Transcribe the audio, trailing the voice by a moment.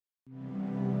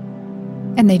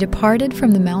And they departed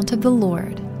from the mount of the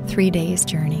Lord 3 days'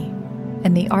 journey.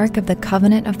 And the ark of the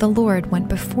covenant of the Lord went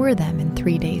before them in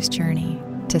 3 days' journey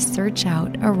to search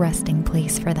out a resting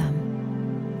place for them.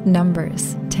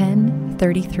 Numbers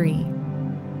 10:33.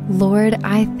 Lord,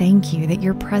 I thank you that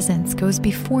your presence goes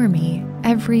before me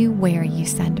everywhere you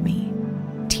send me.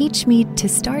 Teach me to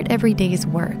start every day's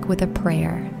work with a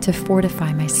prayer to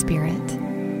fortify my spirit.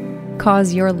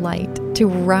 Cause your light to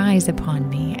rise upon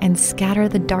me and scatter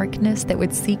the darkness that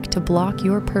would seek to block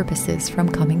your purposes from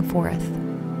coming forth.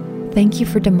 Thank you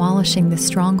for demolishing the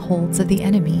strongholds of the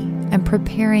enemy and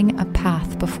preparing a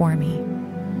path before me.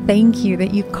 Thank you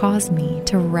that you cause me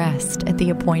to rest at the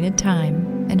appointed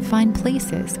time and find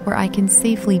places where I can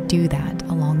safely do that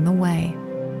along the way.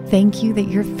 Thank you that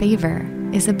your favor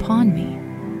is upon me,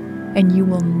 and you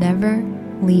will never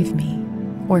leave me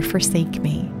or forsake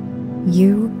me.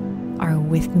 You are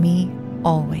with me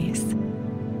always.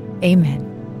 Amen.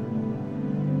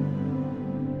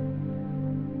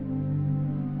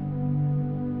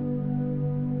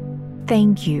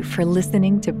 Thank you for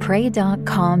listening to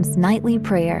Pray.com's Nightly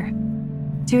Prayer.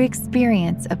 To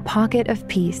experience a pocket of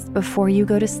peace before you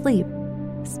go to sleep,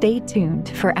 stay tuned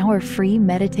for our free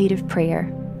meditative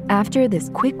prayer after this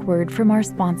quick word from our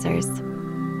sponsors.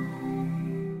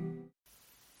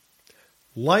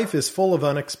 Life is full of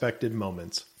unexpected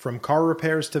moments, from car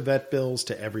repairs to vet bills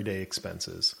to everyday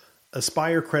expenses.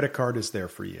 Aspire Credit Card is there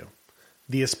for you.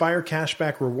 The Aspire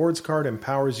Cashback Rewards Card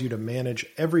empowers you to manage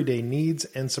everyday needs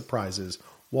and surprises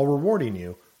while rewarding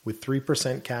you with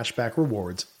 3% cashback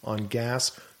rewards on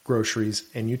gas, groceries,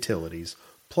 and utilities,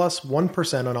 plus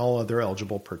 1% on all other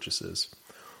eligible purchases.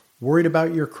 Worried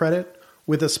about your credit?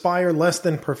 With Aspire, less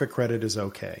than perfect credit is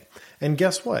okay. And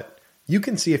guess what? You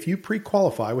can see if you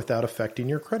pre-qualify without affecting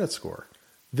your credit score.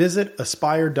 Visit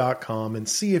aspire.com and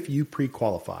see if you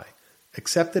pre-qualify.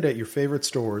 Accepted at your favorite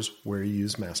stores where you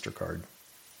use MasterCard.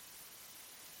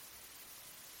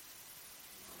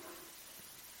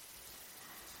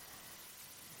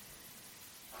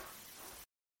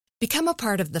 Become a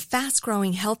part of the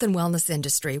fast-growing health and wellness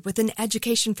industry with an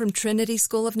education from Trinity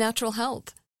School of Natural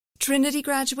Health. Trinity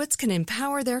graduates can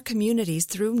empower their communities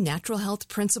through natural health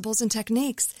principles and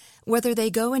techniques, whether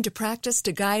they go into practice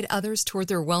to guide others toward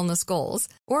their wellness goals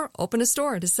or open a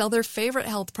store to sell their favorite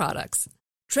health products.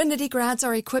 Trinity grads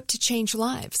are equipped to change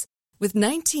lives with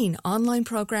 19 online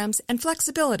programs and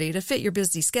flexibility to fit your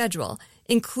busy schedule,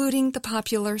 including the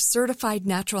popular Certified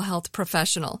Natural Health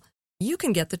Professional. You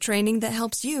can get the training that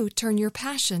helps you turn your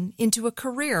passion into a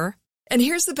career. And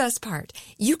here's the best part.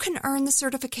 You can earn the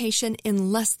certification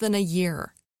in less than a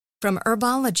year. From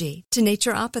herbology to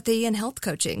naturopathy and health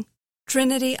coaching,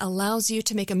 Trinity allows you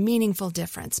to make a meaningful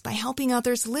difference by helping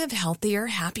others live healthier,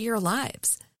 happier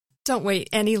lives. Don't wait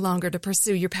any longer to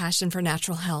pursue your passion for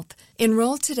natural health.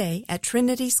 Enroll today at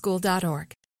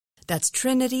trinityschool.org. That's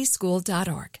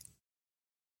trinityschool.org.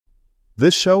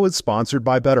 This show is sponsored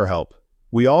by BetterHelp.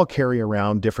 We all carry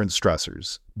around different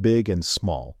stressors, big and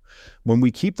small. When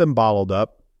we keep them bottled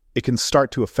up, it can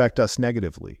start to affect us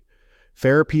negatively.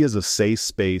 Therapy is a safe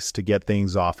space to get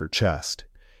things off your chest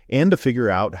and to figure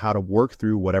out how to work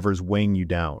through whatever's weighing you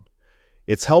down.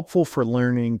 It's helpful for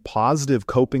learning positive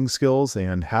coping skills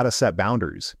and how to set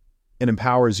boundaries. It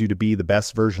empowers you to be the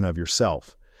best version of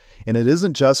yourself. And it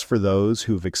isn't just for those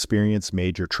who've experienced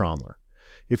major trauma.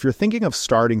 If you're thinking of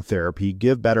starting therapy,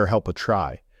 give BetterHelp a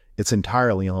try. It's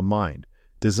entirely online,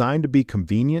 designed to be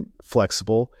convenient,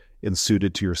 flexible, and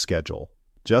suited to your schedule.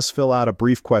 Just fill out a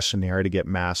brief questionnaire to get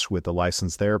matched with a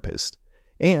licensed therapist.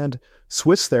 And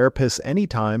switch therapists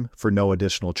anytime for no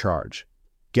additional charge.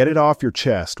 Get it off your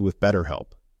chest with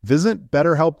BetterHelp. Visit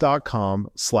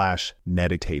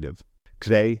betterhelp.com/meditative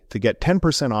today to get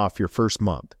 10% off your first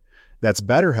month. That's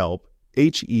BetterHelp,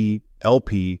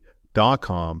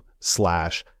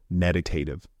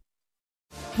 HELP.com/meditative.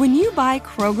 When you buy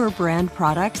Kroger brand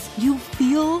products, you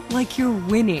feel like you're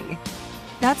winning.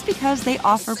 That's because they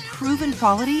offer proven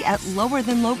quality at lower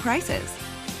than low prices.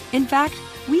 In fact,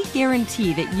 we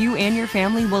guarantee that you and your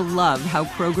family will love how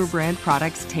Kroger brand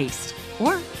products taste,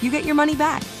 or you get your money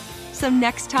back. So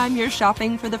next time you're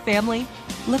shopping for the family,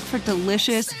 look for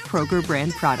delicious Kroger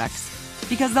brand products,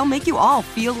 because they'll make you all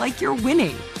feel like you're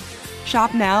winning.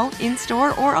 Shop now,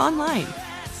 in-store, or online.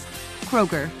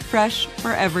 Kroger, fresh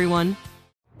for everyone.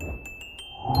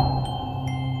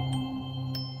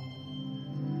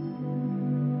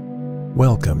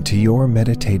 Welcome to your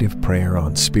meditative prayer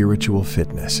on spiritual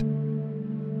fitness.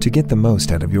 To get the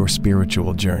most out of your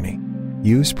spiritual journey,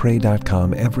 use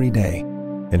Pray.com every day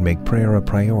and make prayer a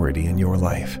priority in your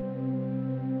life.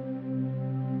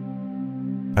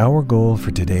 Our goal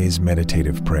for today's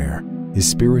meditative prayer is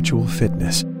spiritual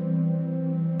fitness.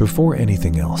 Before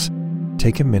anything else,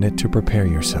 take a minute to prepare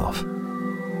yourself.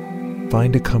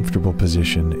 Find a comfortable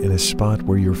position in a spot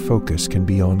where your focus can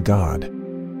be on God.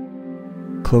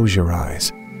 Close your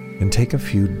eyes and take a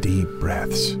few deep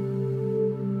breaths.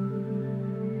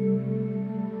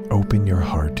 Open your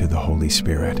heart to the Holy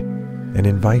Spirit and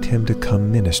invite Him to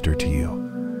come minister to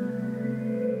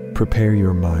you. Prepare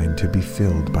your mind to be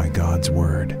filled by God's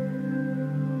Word.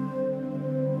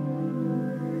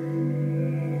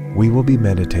 We will be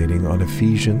meditating on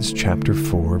Ephesians chapter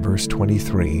 4, verse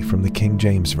 23 from the King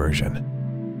James Version.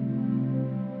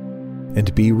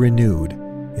 And be renewed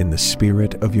in the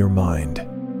spirit of your mind.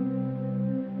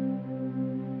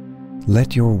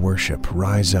 Let your worship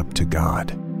rise up to God.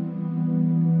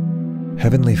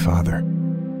 Heavenly Father,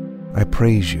 I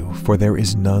praise you, for there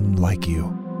is none like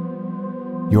you.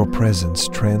 Your presence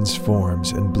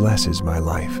transforms and blesses my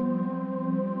life.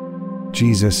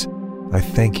 Jesus, I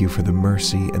thank you for the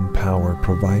mercy and power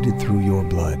provided through your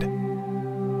blood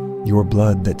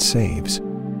that saves,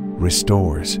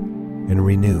 restores, and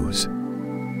renews.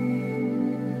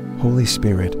 Holy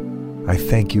Spirit, I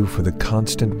thank you for the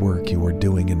constant work you are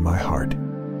doing in my heart,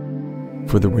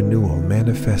 for the renewal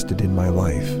manifested in my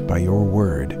life by your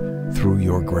word through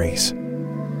your grace.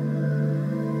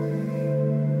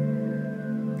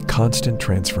 Constant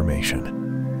transformation.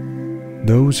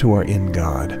 Those who are in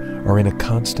God are in a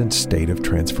constant state of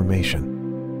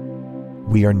transformation.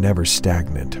 We are never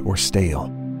stagnant or stale.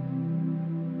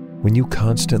 When you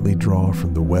constantly draw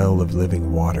from the well of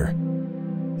living water,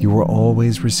 you are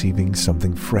always receiving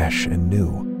something fresh and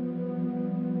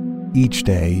new. Each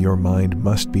day, your mind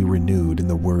must be renewed in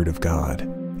the Word of God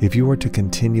if you are to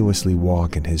continuously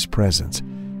walk in His presence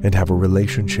and have a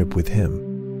relationship with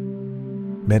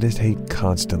Him. Meditate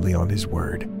constantly on His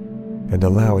Word and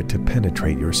allow it to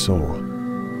penetrate your soul.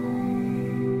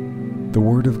 The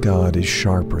Word of God is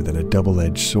sharper than a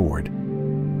double-edged sword,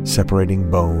 separating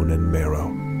bone and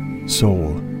marrow,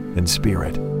 soul and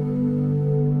spirit.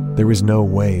 There is no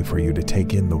way for you to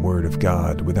take in the Word of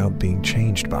God without being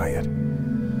changed by it.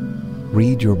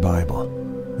 Read your Bible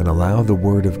and allow the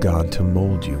Word of God to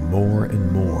mold you more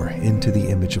and more into the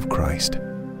image of Christ.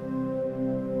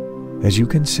 As you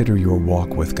consider your walk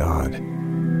with God,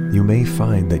 you may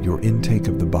find that your intake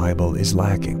of the Bible is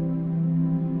lacking.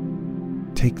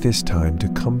 Take this time to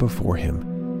come before Him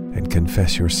and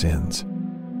confess your sins.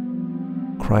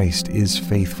 Christ is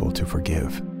faithful to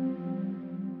forgive.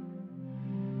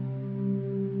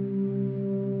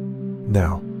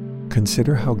 Now,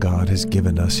 consider how God has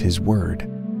given us His Word.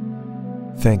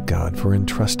 Thank God for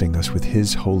entrusting us with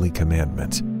His holy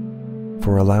commandments,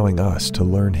 for allowing us to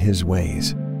learn His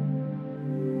ways.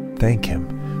 Thank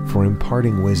Him for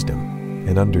imparting wisdom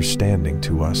and understanding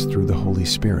to us through the Holy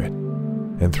Spirit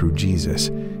and through Jesus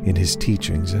in His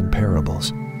teachings and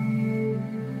parables.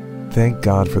 Thank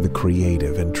God for the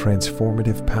creative and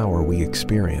transformative power we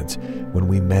experience when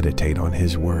we meditate on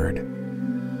His Word.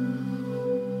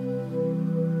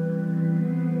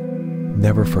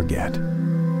 Never forget,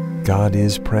 God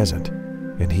is present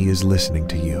and He is listening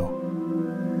to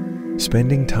you.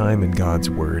 Spending time in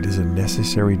God's Word is a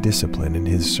necessary discipline in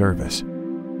His service.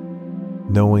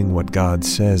 Knowing what God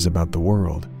says about the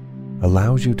world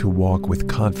allows you to walk with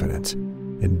confidence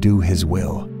and do His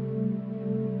will.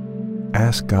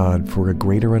 Ask God for a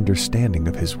greater understanding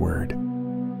of His Word,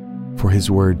 for His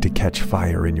Word to catch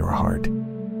fire in your heart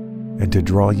and to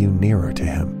draw you nearer to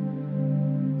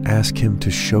Him. Ask Him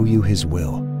to show you His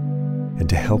will and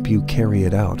to help you carry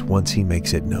it out once He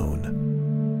makes it known.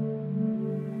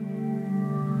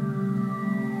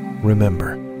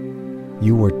 Remember,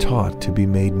 you were taught to be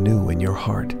made new in your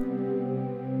heart.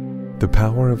 The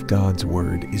power of God's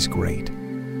Word is great.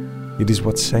 It is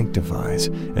what sanctifies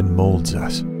and molds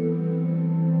us.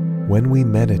 When we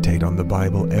meditate on the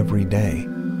Bible every day,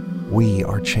 we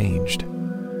are changed.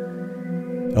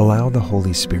 Allow the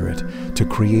Holy Spirit to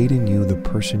create in you the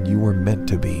person you are meant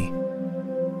to be.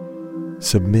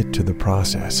 Submit to the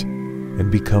process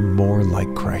and become more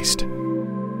like Christ.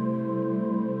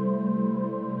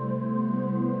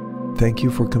 Thank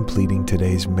you for completing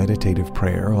today's meditative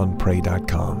prayer on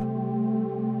Pray.com.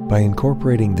 By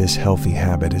incorporating this healthy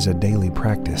habit as a daily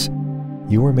practice,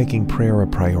 you are making prayer a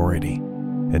priority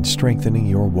and strengthening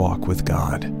your walk with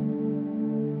God.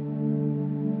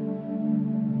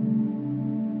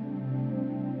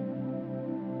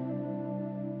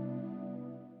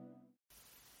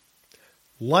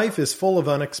 Life is full of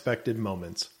unexpected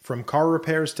moments, from car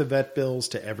repairs to vet bills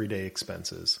to everyday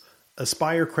expenses.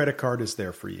 Aspire Credit Card is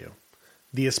there for you.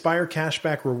 The Aspire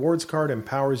Cashback Rewards Card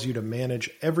empowers you to manage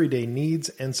everyday needs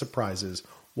and surprises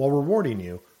while rewarding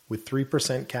you with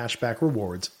 3% cashback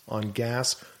rewards on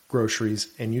gas, groceries,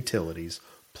 and utilities,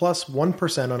 plus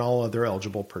 1% on all other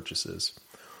eligible purchases.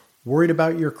 Worried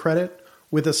about your credit?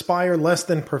 With Aspire, less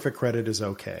than perfect credit is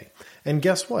okay. And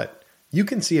guess what? You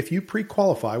can see if you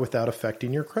pre-qualify without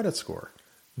affecting your credit score.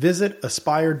 Visit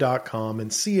aspire.com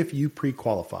and see if you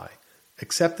pre-qualify.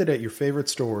 Accepted at your favorite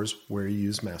stores where you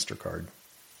use MasterCard.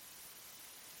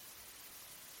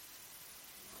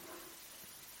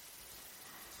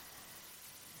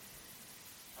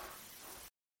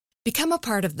 Become a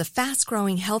part of the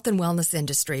fast-growing health and wellness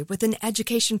industry with an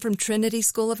education from Trinity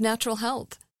School of Natural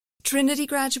Health. Trinity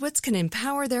graduates can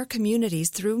empower their communities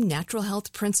through natural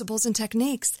health principles and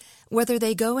techniques, whether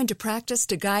they go into practice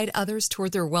to guide others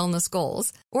toward their wellness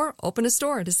goals or open a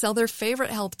store to sell their favorite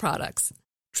health products.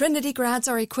 Trinity grads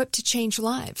are equipped to change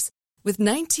lives with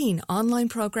 19 online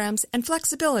programs and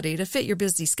flexibility to fit your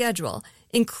busy schedule,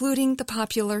 including the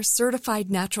popular Certified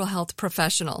Natural Health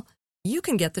Professional. You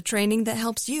can get the training that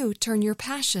helps you turn your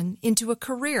passion into a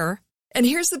career. And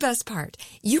here's the best part.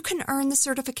 You can earn the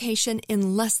certification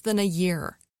in less than a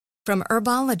year. From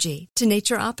herbology to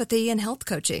naturopathy and health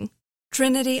coaching,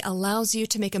 Trinity allows you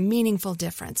to make a meaningful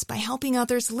difference by helping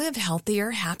others live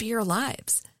healthier, happier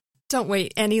lives. Don't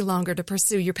wait any longer to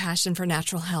pursue your passion for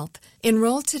natural health.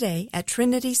 Enroll today at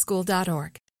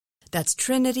trinityschool.org. That's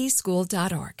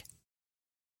trinityschool.org.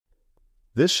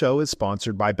 This show is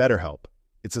sponsored by BetterHelp.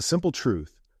 It's a simple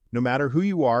truth. No matter who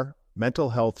you are, mental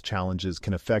health challenges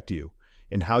can affect you,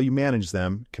 and how you manage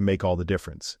them can make all the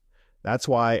difference. That's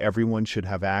why everyone should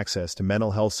have access to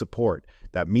mental health support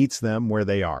that meets them where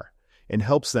they are and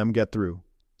helps them get through.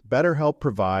 BetterHelp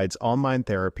provides online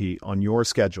therapy on your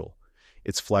schedule.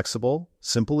 It's flexible,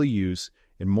 simple to use,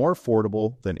 and more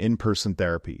affordable than in-person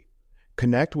therapy.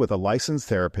 Connect with a licensed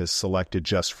therapist selected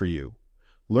just for you.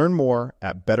 Learn more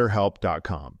at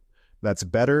BetterHelp.com. That's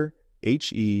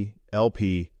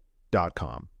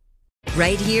BetterHelp.com.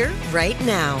 Right here, right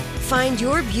now. Find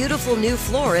your beautiful new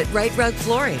floor at Right Rug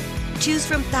Flooring. Choose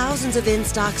from thousands of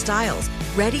in-stock styles,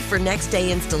 ready for next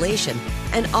day installation,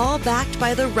 and all backed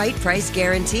by the right price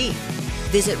guarantee.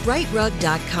 Visit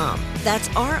rightrug.com. That's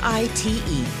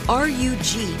RITERUG.com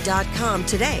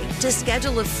today to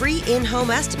schedule a free in-home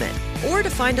estimate or to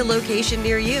find a location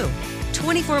near you.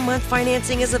 24-month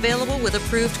financing is available with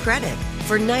approved credit.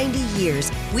 For 90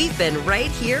 years, we've been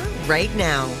right here, right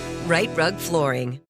now. Right Rug Flooring.